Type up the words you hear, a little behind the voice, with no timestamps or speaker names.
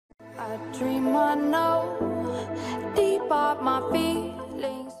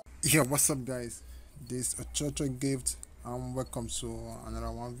Yeah, what's up guys, this is OchoochogiftYT and welcome to another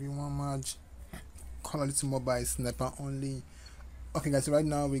 1v1 match. COD Mobile sniper only. Okay guys, so right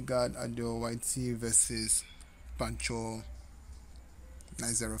now we got ArobdueYT versus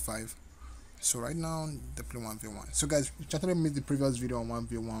Pancho905. So right now they play 1v1. So guys, if you totally missed the previous video on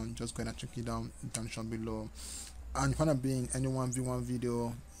 1v1, just go and check it down in the description below. And if you wanna be in any 1v1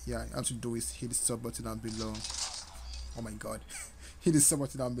 video, yeah, all you have to do is hit the sub button down below. Oh my god. Hit the sub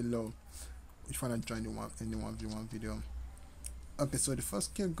button down below if you wanna join the any 1v1 video. Okay, so the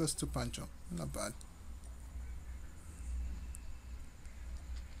first kill goes to Pancho. Not bad.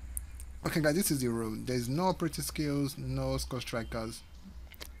 Okay guys, this is the rule. There's no operating skills, no score strikers,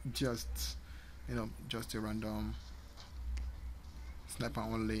 just just a random sniper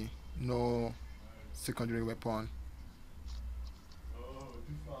only, no secondary weapon,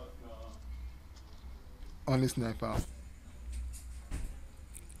 only sniper.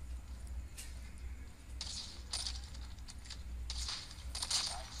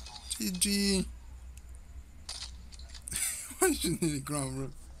 GG. Why should you need the ground,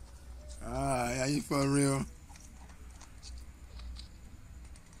 bro? Ah, are you for real?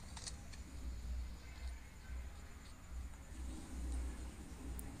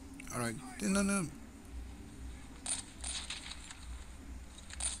 Alright, no.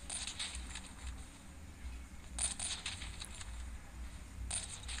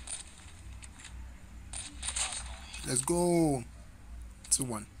 Let's go.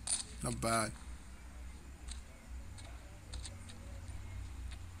 2-1. Not bad.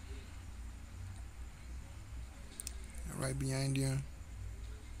 Right behind you.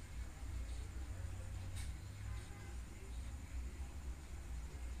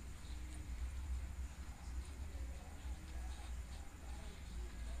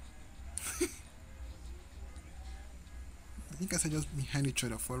 You guys are just behind each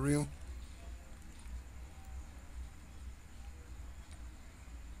other for real.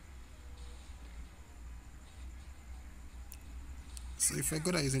 So if you're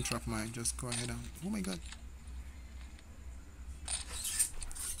good at using trap mine, just go ahead and oh my god.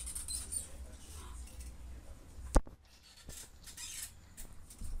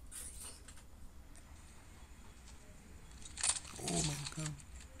 Oh my god.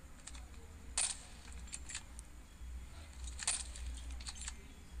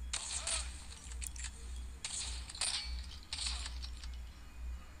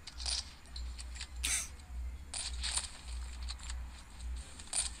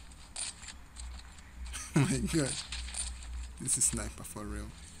 Oh my god. This is sniper for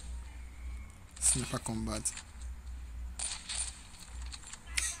real. Sniper combat.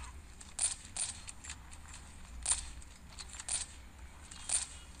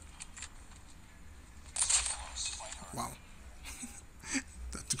 Wow.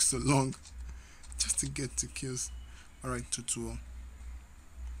 That took so long just to get 2 kills. Alright, 2-2.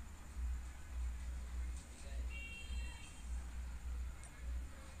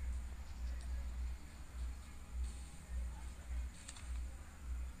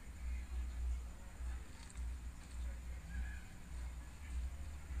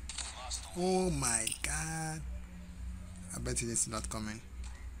 Oh my god. I bet it is not coming.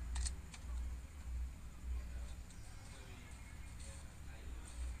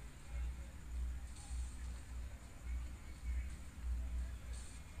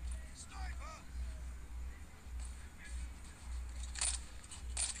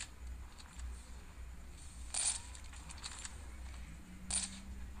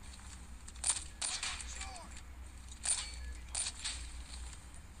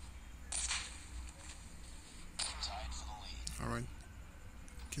 Alright,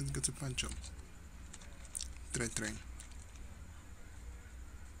 let's go to Pancho. 3-3.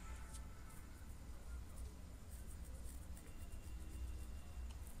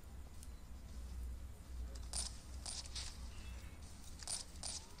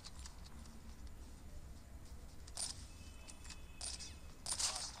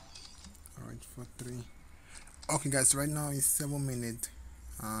 Alright, 4-3. Okay guys, right now it's 7 minutes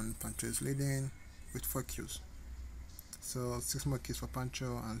and Pancho is leading with 4 kills. So 6 more kills for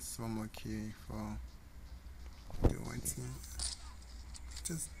Pancho and 7 more kills for the white team.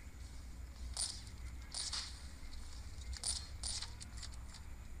 Just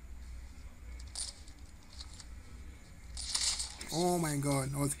oh my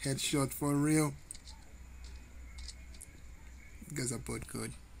god, that was headshot for real. You guys are both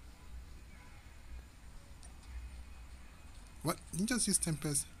good. What? You just use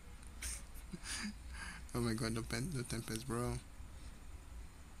Tempest? Oh my god, no Tempest, bro.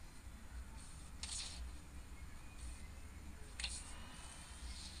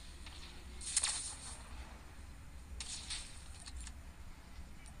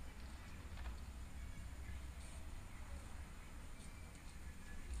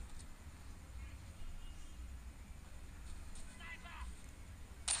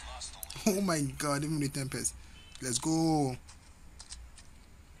 Oh my god, even the Tempest. Let's go.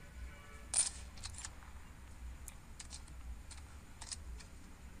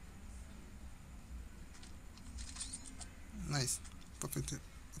 Nice. Perfect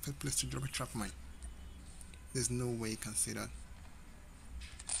place to drop a trap mine. There's no way you can see that.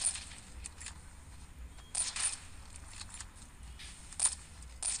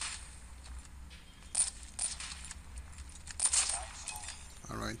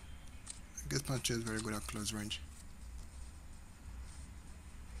 Alright. I guess Pancho is very good at close range.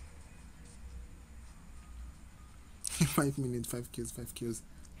 Five minutes, 5 kills, 5 kills.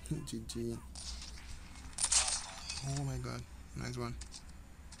 GG. Oh my god. Nice one.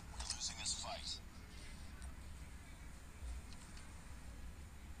 We're losing this fight.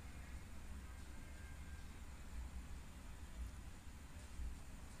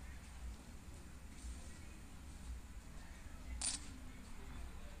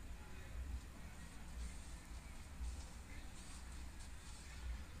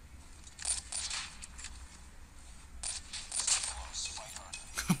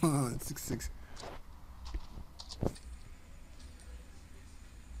 Come on, 6-6.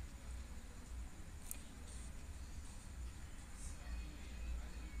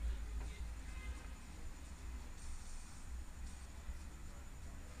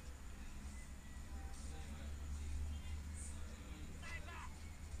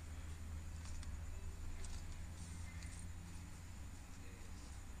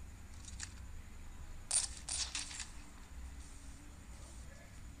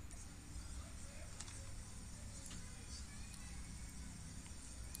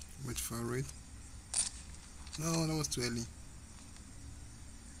 Wait for it. No, that was too early.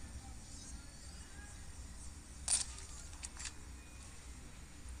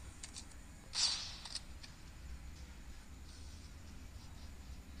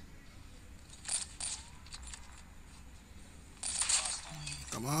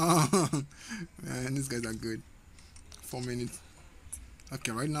 Come on. Man, these guys are good. 4 minutes.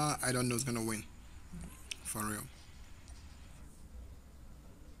 Okay, right now, I don't know who's gonna win. For real.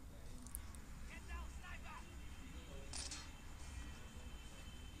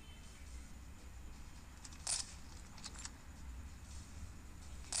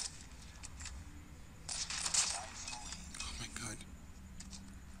 Oh my god.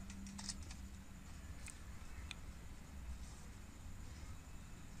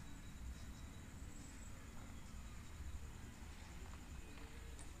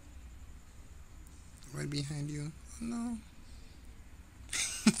 Right behind you. Oh no.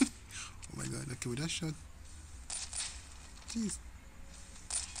 Oh my god. Okay, with that shot. Jeez.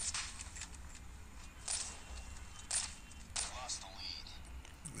 Lost the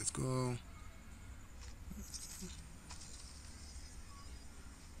lead. Let's go.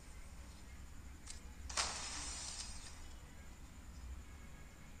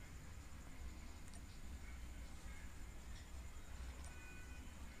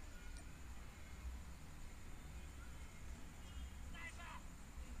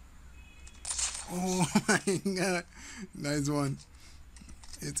 Oh my god. Nice one.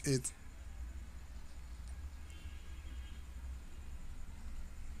 It's it.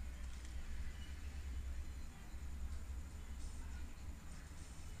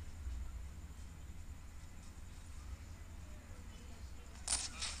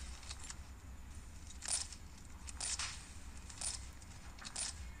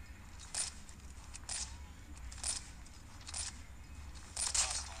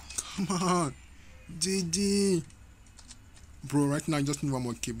 Come on. GG. Bro, right now I just need one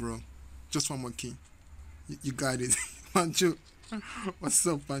more key, bro. Just one more key. You got it. Pancho. What's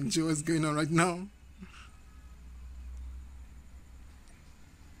up, Pancho? What's going on right now?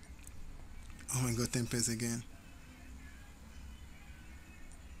 Oh my god, Tempest again.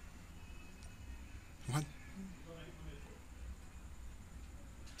 What?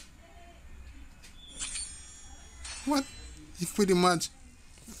 What? He quit the match.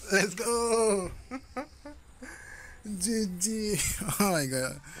 Let's go. GG. Oh my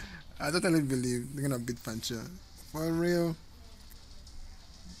god. I totally believe they're gonna beat Pancho. For real.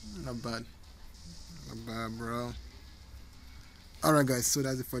 Not bad. Not bad, bro. Alright guys, so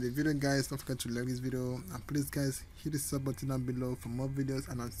that's it for the video guys. Don't forget to like this video, and please guys hit the sub button down below for more videos,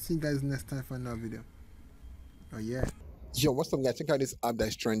 and I'll see you guys next time for another video. Oh yeah. Yo, what's up guys? Check out this app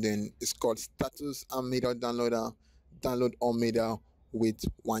that's trending. It's called Status and Media Downloader. Download all media with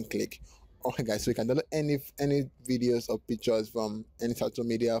one click. Okay guys, so you can download any videos or pictures from any social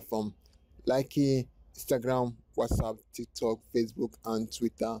media, from Likey, Instagram, WhatsApp, TikTok, Facebook and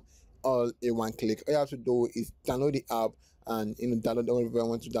Twitter, all in one click. All you have to do is download the app and download whatever I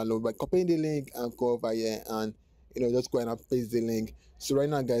want to download by copying the link and go over here and just go ahead and paste the link. So right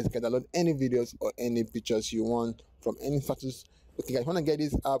now, guys, you can download any videos or any pictures you want from any status. Okay, guys, want to get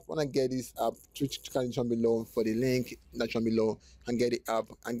this app, click down below for the link down below and get the app.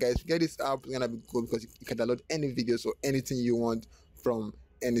 And guys, get this app, it's gonna be cool because you can download any videos or anything you want from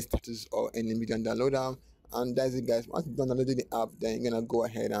any status or any media and download them. And that's it, guys. Once you've done downloading the app, then you're gonna go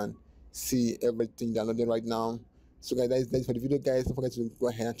ahead and see everything downloaded right now. So guys, that's for the video, guys. Don't forget to go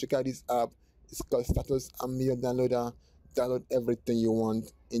ahead and check out this app. It's called Status and Media Downloader. Download everything you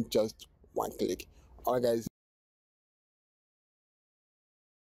want in just one click. Alright, guys.